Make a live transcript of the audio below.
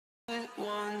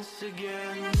Once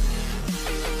again.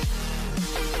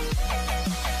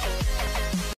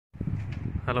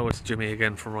 Hello, it's Jimmy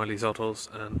again from Riley's Autos,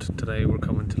 and today we're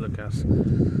coming to look at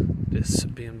this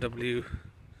BMW.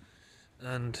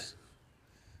 And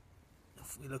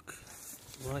if we look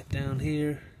right down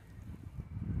here,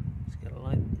 it's got a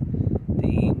light.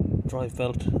 The drive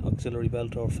belt, auxiliary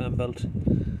belt or fan belt,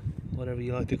 whatever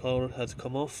you like to call it, has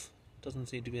come off. Doesn't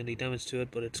seem to be any damage to it,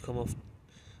 but it's come off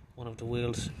one of the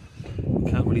wheels.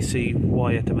 We can't really see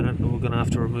why at the minute, but we're going to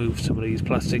have to remove some of these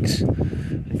plastics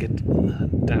and get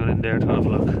down in there to have a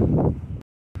look.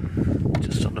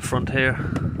 Just on the front here,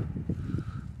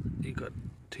 you've got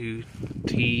two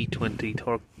T20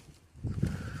 torque,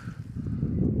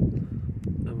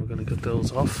 and we're going to get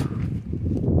those off.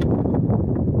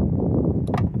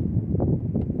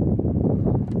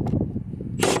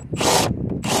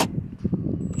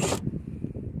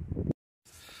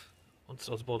 Once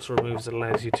those bolts are removed, it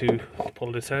allows you to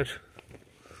pull this out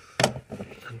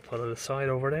and put it aside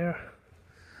over there.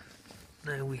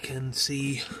 Now we can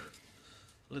see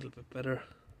a little bit better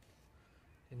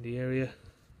in the area.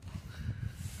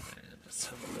 And let's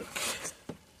have a look.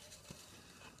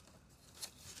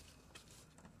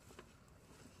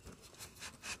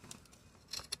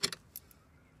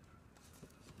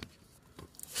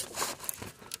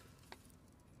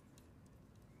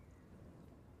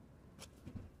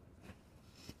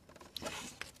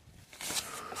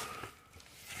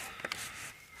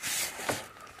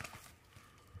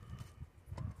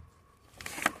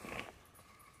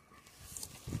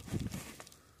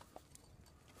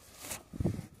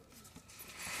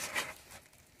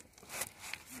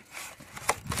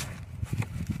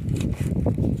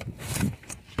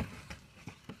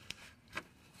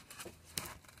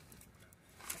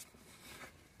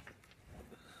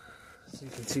 You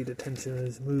can see the tensioner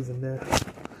is moving there.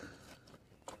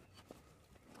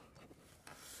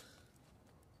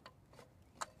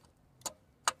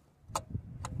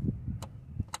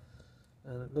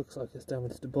 And it looks like it's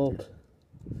damaged the bolt.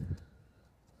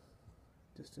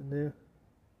 Just in there.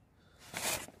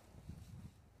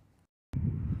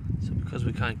 So because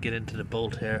we can't get into the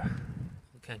bolt here,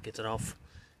 we can't get it off,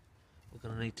 we're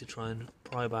going to need to try and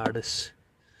pry bar this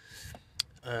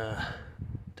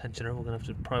tensioner. We're going to have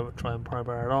to try and pry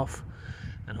bar it off,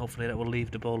 and hopefully that will leave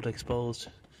the bolt exposed,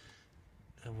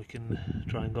 and we can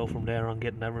try and go from there on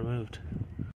getting that removed.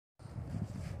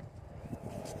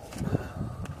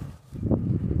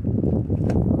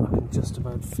 I can just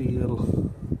about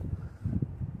feel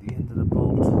the end of the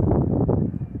bolt,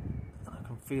 and I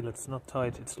can feel it's not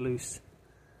tight, it's loose.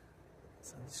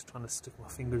 So I'm just trying to stick my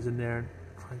fingers in there and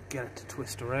try and get it to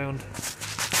twist around.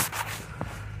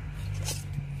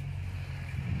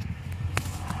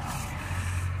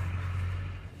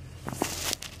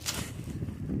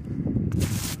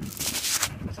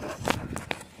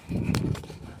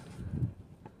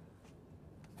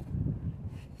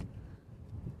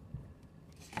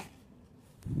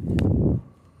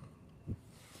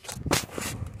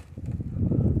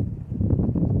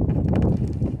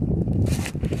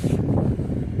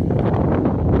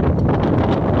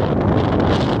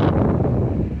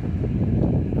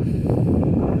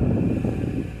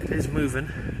 Moving,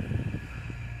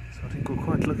 so I think we're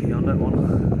quite lucky on that one.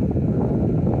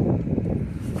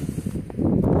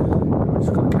 I'm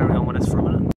just going to carry on with this for a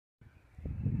minute.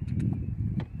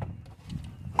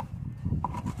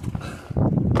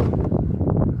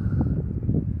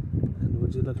 And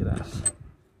would you look at that,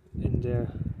 in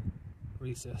there,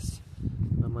 recessed,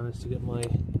 I managed to get my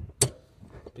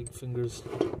big fingers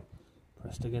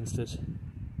pressed against it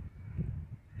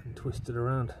and twist it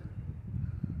around.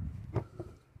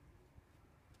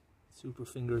 Super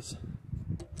fingers.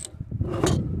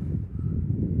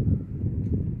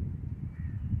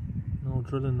 No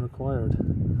drilling required.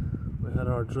 We had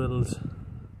our drills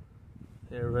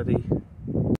here ready,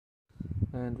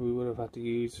 and we would have had to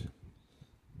use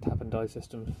tap and die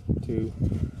system to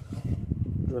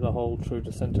drill a hole through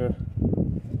the center,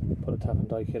 put a tap and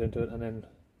die kit into it, and then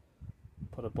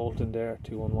put a bolt in there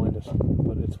to unwind it.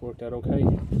 But it's worked out okay.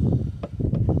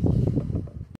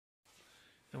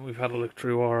 We've had a look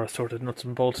through our assorted nuts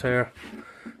and bolts here,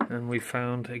 and we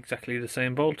found exactly the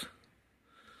same bolt.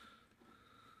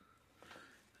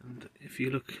 And if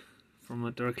you look from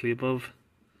it directly above,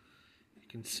 you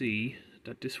can see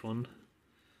that this one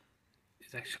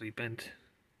is actually bent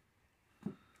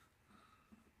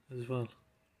as well.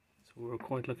 So we were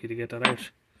quite lucky to get that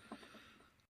out.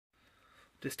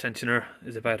 This tensioner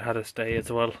is about how to stay as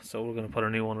well, so we're going to put a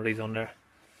new one of these on there.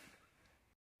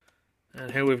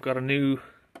 And here we've got a new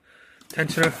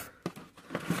tensioner,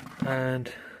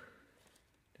 and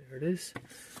there it is.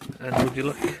 And would you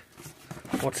look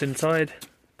what's inside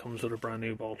comes with a brand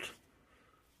new bolt.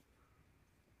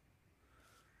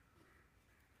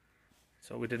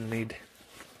 So we didn't need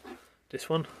this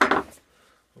one.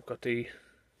 We've got the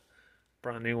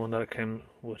brand new one that it came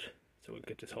with, so we'll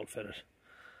get this all fitted.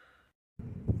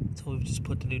 So we've just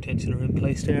put the new tensioner in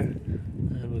place there,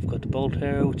 and we've got the bolt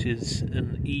here, which is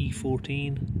an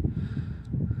E14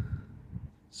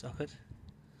 socket,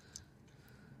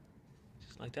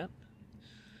 just like that.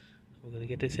 We're going to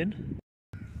get this in.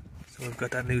 So we've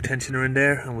got that new tensioner in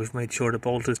there, and we've made sure the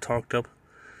bolt is torqued up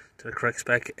to the correct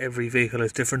spec. Every vehicle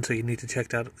is different, so you need to check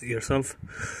that yourself.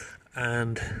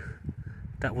 And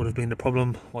that would have been the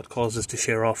problem, what caused us to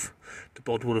shear off. The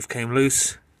bolt would have came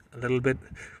loose a little bit,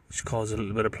 which caused a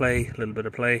little bit of play,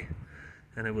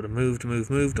 and it would have moved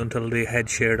until the head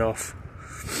sheared off.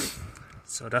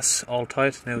 So that's all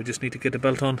tight. Now we just need to get the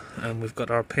belt on, and we've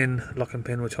got our pin, locking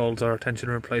pin, which holds our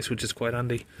tensioner in place, which is quite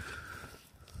handy.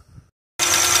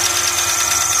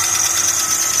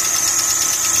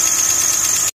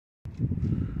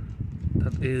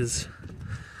 That is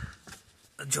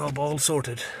a job all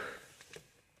sorted.